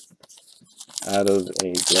 100 out of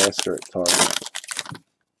a blaster at Target.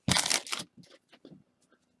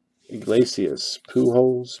 Iglesias,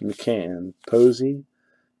 Pujols, McCann, Posey,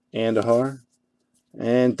 Andahar,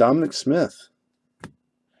 and Dominic Smith.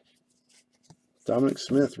 Dominic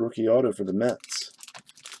Smith, rookie auto for the Mets.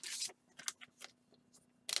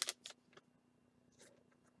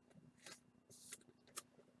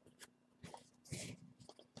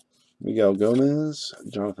 Miguel Gomez,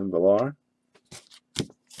 Jonathan Villar.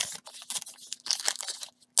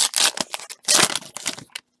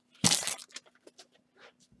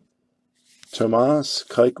 Tomas,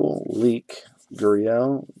 Keuchel, Leak,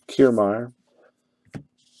 Gurriel, Kiermaier,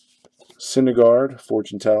 Syndergaard,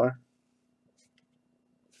 Fortune Teller,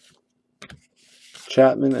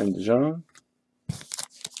 Chapman and DeJong.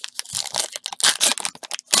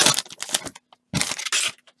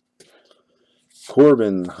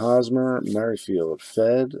 Corbin, Hosmer, Merrifield,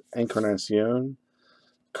 Fed, Encarnacion,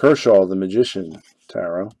 Kershaw, the Magician,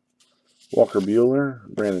 Tarot, Walker Buehler,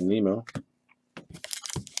 Brandon Nemo,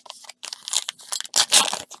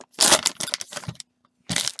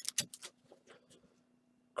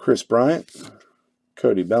 Chris Bryant,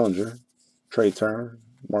 Cody Bellinger, Trey Turner,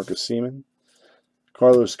 Marcus Seaman,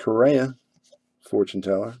 Carlos Correa, Fortune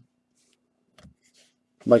Teller,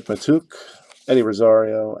 Mike Matuk, Eddie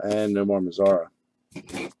Rosario, and Nomar Mazara.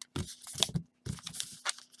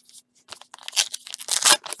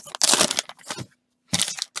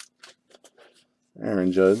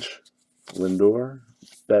 Aaron Judge, Lindor,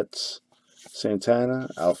 Betts, Santana,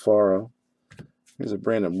 Alfaro. Here's a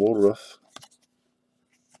Brandon Woodruff.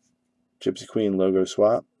 Gypsy Queen logo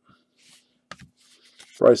swap.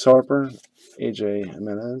 Bryce Harper, AJ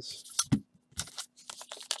Jimenez.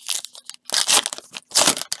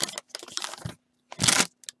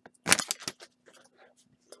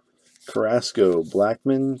 Carrasco,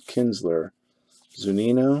 Blackman, Kinsler,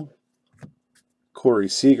 Zunino, Corey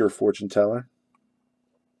Seager, Fortune Teller,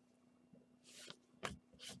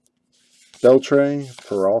 Beltre,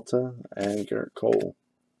 Peralta, and Garrett Cole.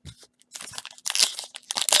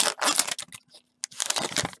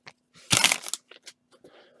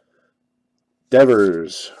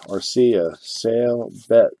 Devers, Arcia, Sale,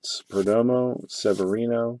 Betts, Perdomo,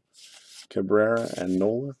 Severino, Cabrera, and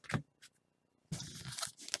Nola.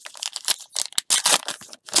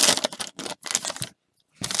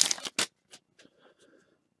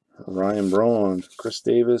 Ryan Braun, Chris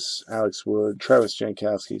Davis, Alex Wood, Travis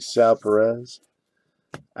Jankowski, Sal Perez,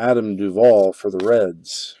 Adam Duvall for the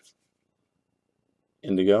Reds.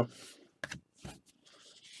 Indigo.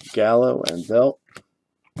 Gallo and Belt.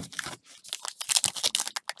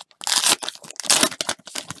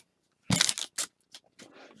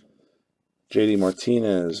 JD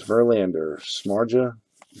Martinez, Verlander, Smarja,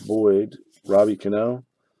 Boyd, Robbie Cano,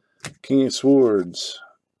 King of Swords,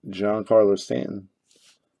 Giancarlo Stanton,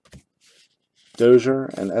 Dozier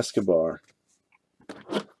and Escobar.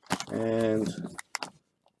 And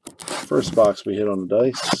first box we hit on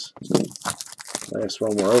the dice. Last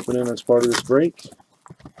one we're opening as part of this break.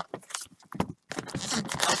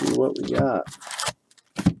 Let's see what we got.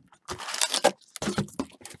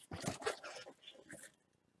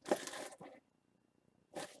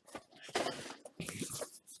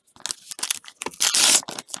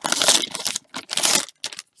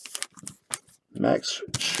 Max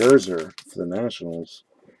Scherzer for the Nationals.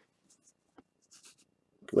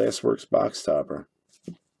 Glassworks box topper.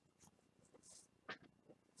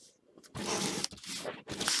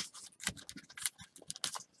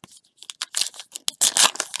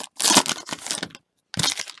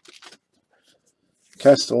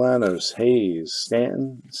 Castellanos, Hayes,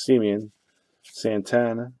 Stanton, Semien,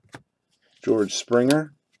 Santana, George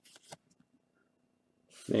Springer,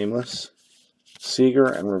 nameless, Seager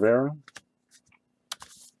and Rivera.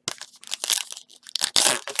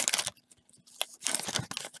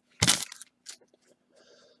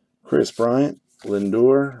 Chris Bryant,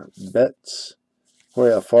 Lindor, Betts,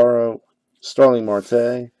 Jorge Alfaro, Starling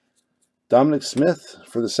Marte, Dominic Smith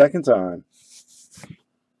for the second time.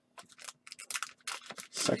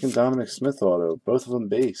 Second Dominic Smith auto. Both of them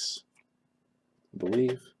base, I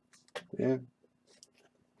believe. Yeah.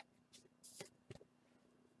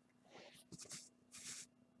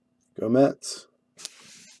 Go Mets.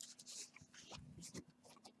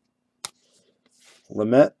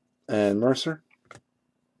 Lamet and Mercer.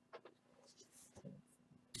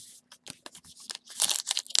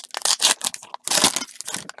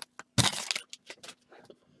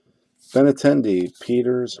 Benintendi,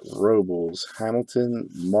 Peters, Robles, Hamilton,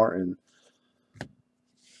 Martin,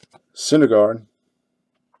 Syndergaard,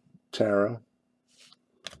 Taro,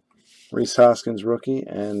 Rhys Hoskins rookie,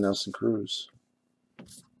 and Nelson Cruz.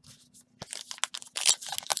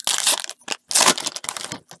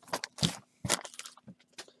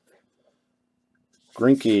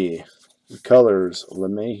 Greinke, colors,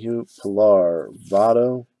 LeMahieu, Pilar,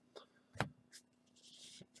 Votto,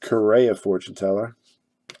 Correa fortune teller,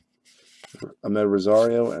 Ahmed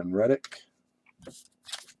Rosario, and Reddick.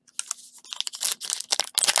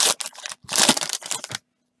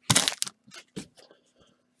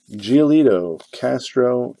 Giolito,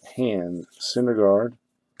 Castro, Hand, Syndergaard,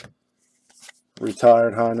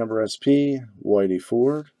 retired high number SP, Whitey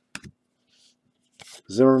Ford,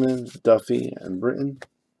 Zimmerman, Duffy, and Britton.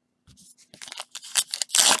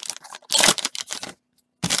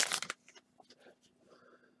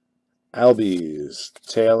 Albies,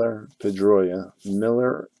 Taylor, Pedroia,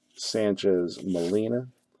 Miller, Sanchez, Molina.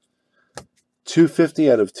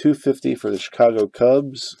 250 out of 250 for the Chicago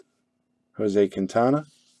Cubs, Jose Quintana,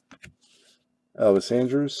 Elvis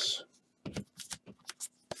Andrus.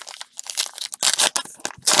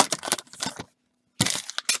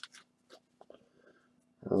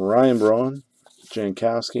 Ryan Braun,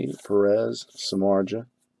 Jankowski, Perez, Samardzija,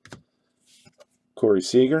 Corey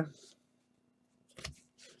Seager,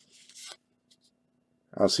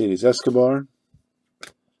 Alcides Escobar.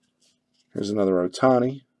 Here's another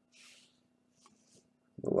Ohtani.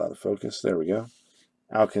 A little out of focus. There we go.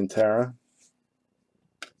 Alcantara.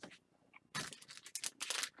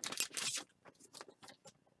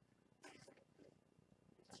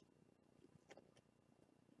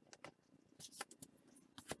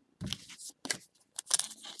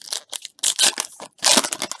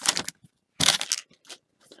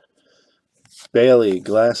 Bailey,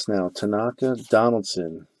 Glasnow, Tanaka,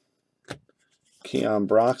 Donaldson, Keon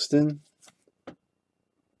Broxton,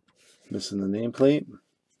 missing the nameplate,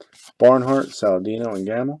 Barnhart, Saladino, and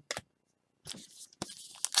Gamble.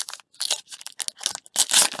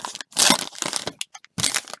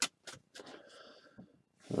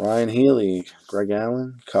 Ryan Healy, Greg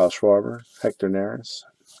Allen, Kyle Schwarber, Hector Neris,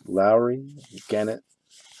 Lowry, Gannett,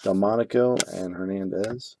 Delmonico, and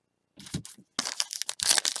Hernandez.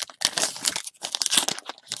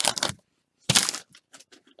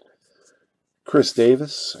 Chris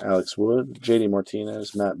Davis, Alex Wood, J.D.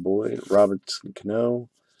 Martinez, Matt Boyd, Robertson Cano,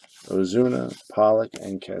 Ozuna, Pollock,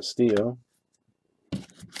 and Castillo.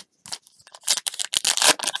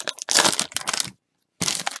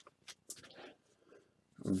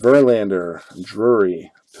 Verlander,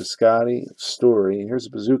 Drury, Piscotty, Story. Here's a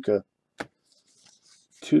Bazooka.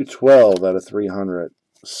 212 out of 300.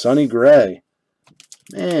 Sonny Gray.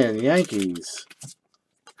 Man, Yankees.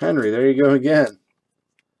 Henry, there you go again.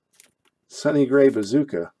 Sonny Gray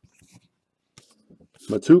Bazooka.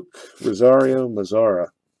 Matuk, Rosario, Mazzara.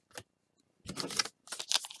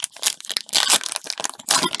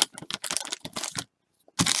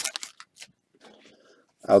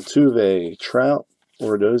 Altuve, Trout,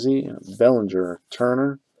 Ordozzi, Bellinger,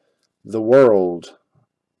 Turner, The World,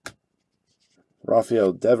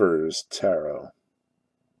 Rafael Devers, Taro,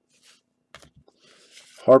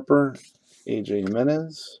 Harper, AJ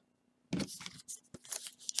Jimenez,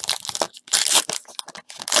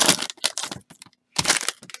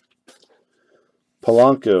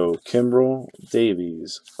 Polanco, Kimbrel,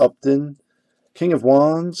 Davies, Upton, King of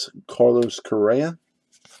Wands, Carlos Correa,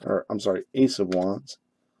 or I'm sorry, Ace of Wands,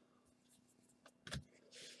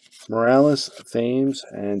 Morales, Thames,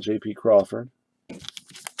 and J.P. Crawford.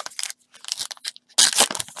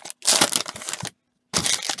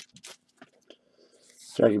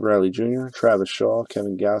 Jackie Bradley Jr., Travis Shaw,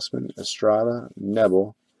 Kevin Gausman, Estrada,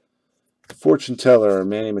 Nebel, Fortune Teller,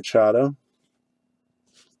 Manny Machado,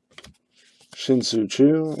 Shin-Soo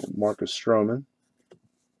Choo, Marcus Stroman,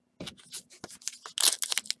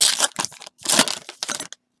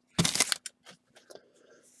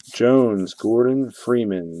 Jones, Gordon,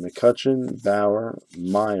 Freeman, McCutchen, Bauer,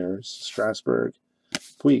 Myers, Strasburg,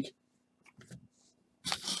 Puig.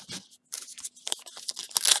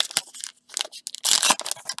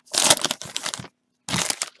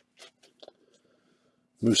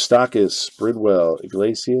 Moustakas, Bridwell,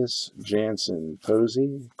 Iglesias, Jansen,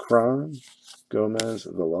 Posey, Cron, Gomez,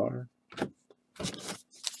 Villar.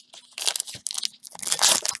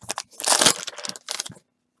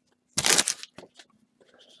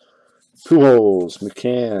 Pujols,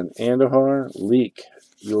 McCann, Andahar, Leak,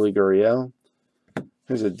 Yuli Gurriel.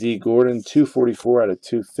 Here's a D. Gordon, 244 out of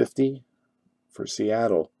 250 for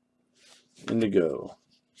Seattle. Indigo,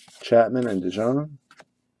 Chapman and DeJong.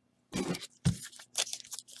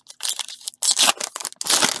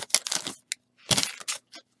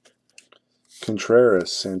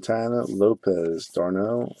 Contreras, Santana, Lopez,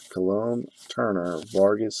 Darno, Colon, Turner,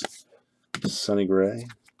 Vargas, Sonny Gray.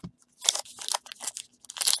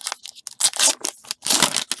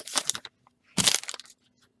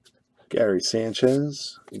 Gary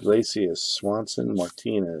Sanchez, Iglesias, Swanson,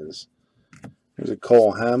 Martinez. Here's a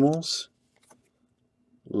Cole Hamels.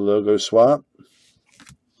 Logo swap.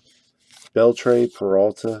 Beltre,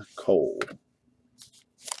 Peralta, Cole.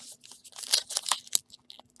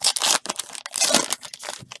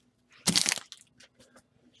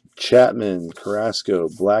 Chapman, Carrasco,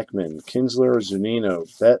 Blackman, Kinsler, Zunino,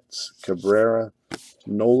 Betts, Cabrera,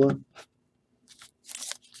 Nola.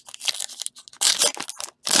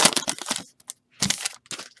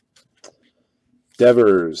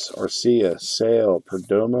 Devers, Arcia, Sale,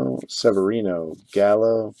 Perdomo, Severino,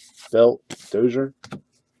 Gallo, Belt, Dozier.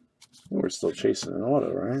 We're still chasing an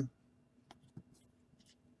auto, right?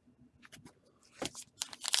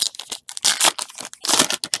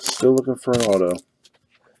 Still looking for an auto.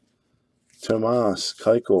 Tomas,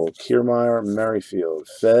 Keuchel, Kiermaier, Merrifield,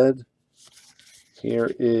 Fed.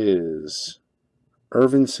 Here is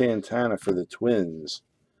Irvin Santana for the Twins.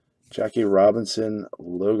 Jackie Robinson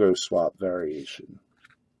logo swap variation.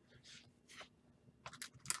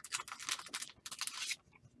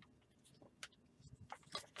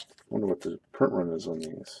 Wonder what the print run is on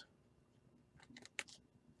these.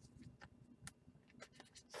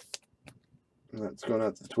 That's going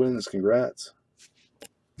out to the Twins. Congrats.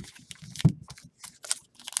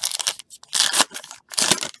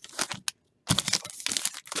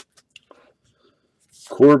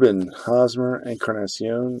 Corbin, Hosmer,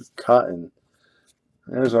 Encarnacion, Cotton.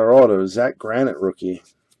 There's our auto. Zach Granite rookie.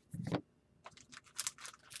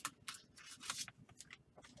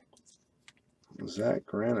 Zach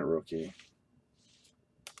Granite rookie.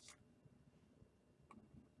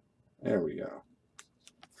 There we go.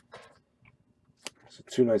 So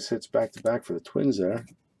 2 nice hits back to back for the Twins there.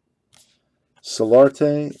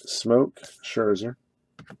 Solarte, Smoke, Scherzer.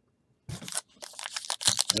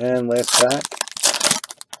 And last pack.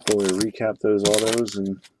 Before we recap those autos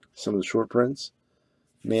and some of the short prints.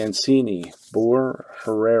 Mancini, Boer,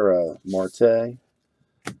 Herrera, Marte.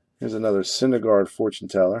 Here's another Syndergaard fortune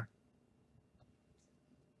teller.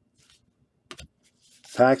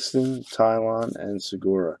 Paxton, Tylon, and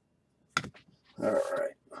Segura. All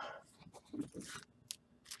right.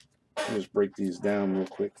 I'll just break these down real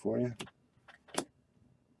quick for you.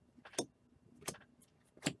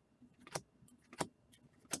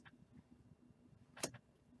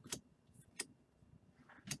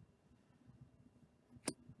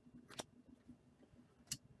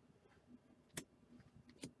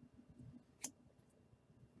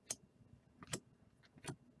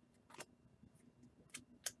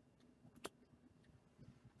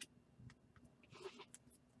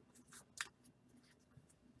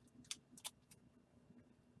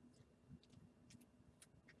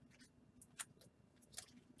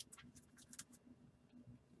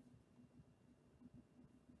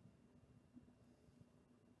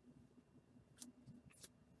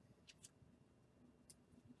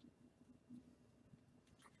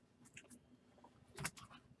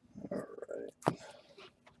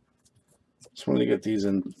 Just wanted to get these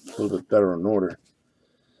in a little bit better in order.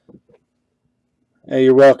 Hey,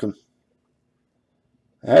 you're welcome.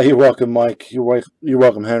 Hey, you're welcome, Mike. You're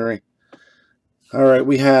welcome, Henry. All right,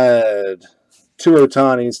 we had 2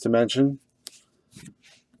 Otanis to mention.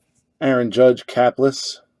 Aaron Judge,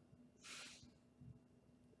 capless.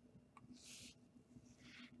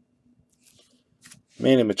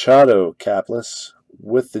 Manny Machado, capless,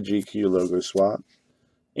 with the GQ logo swap.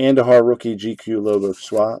 Andahar rookie GQ logo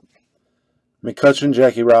swap. McCutcheon,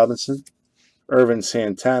 Jackie Robinson. Irvin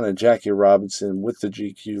Santana, Jackie Robinson with the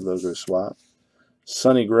GQ logo swap.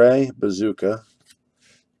 Sonny Gray, Bazooka.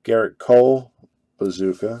 Garrett Cole,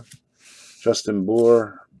 Bazooka. Justin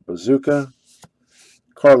Bour, Bazooka.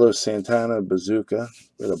 Carlos Santana, Bazooka.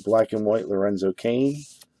 With a black and white Lorenzo Cain.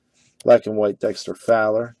 Black and white Dexter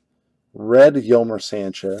Fowler. Red Yolmer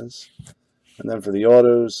Sanchez. And then for the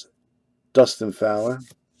autos, Dustin Fowler.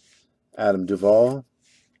 Adam Duvall.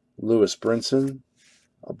 Lewis Brinson.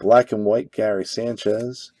 A black and white Gary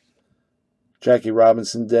Sanchez. Jackie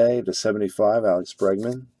Robinson Day to 75, Alex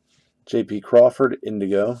Bregman. J.P. Crawford,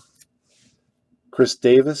 Indigo. Chris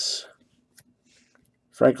Davis.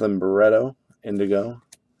 Franklin Barreto, Indigo.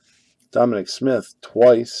 Dominic Smith,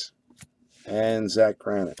 twice. And Zach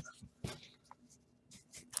Granite.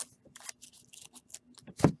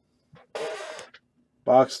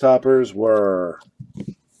 Box toppers were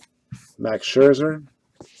Max Scherzer.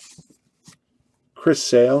 Chris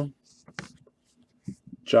Sale.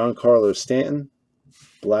 Giancarlo Stanton,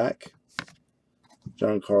 black.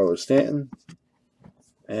 Giancarlo Stanton.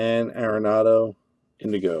 And Arenado,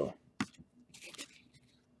 indigo.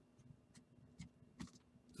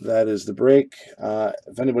 That is the break.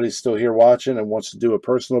 If anybody's still here watching and wants to do a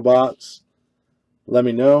personal box, let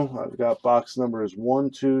me know. I've got box numbers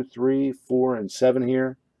 1, 2, 3, 4, and 7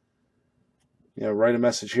 here. Write a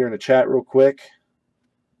message here in the chat real quick.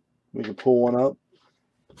 We can pull one up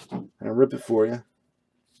and rip it for you.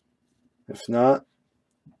 If not,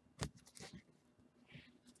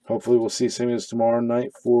 hopefully we'll see some of this tomorrow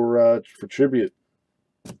night for tribute.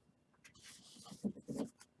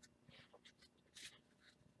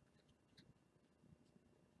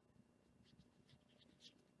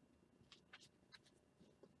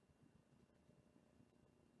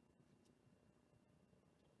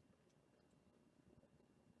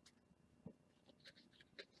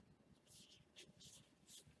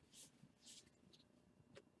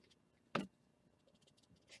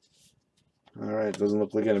 All right, doesn't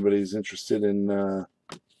look like anybody's interested in a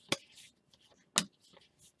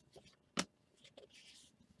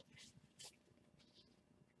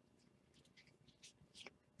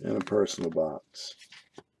personal box.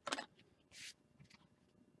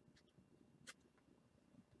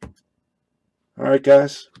 All right,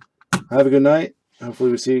 guys. Have a good night.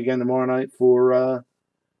 Hopefully we see you again tomorrow night for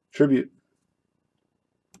tribute.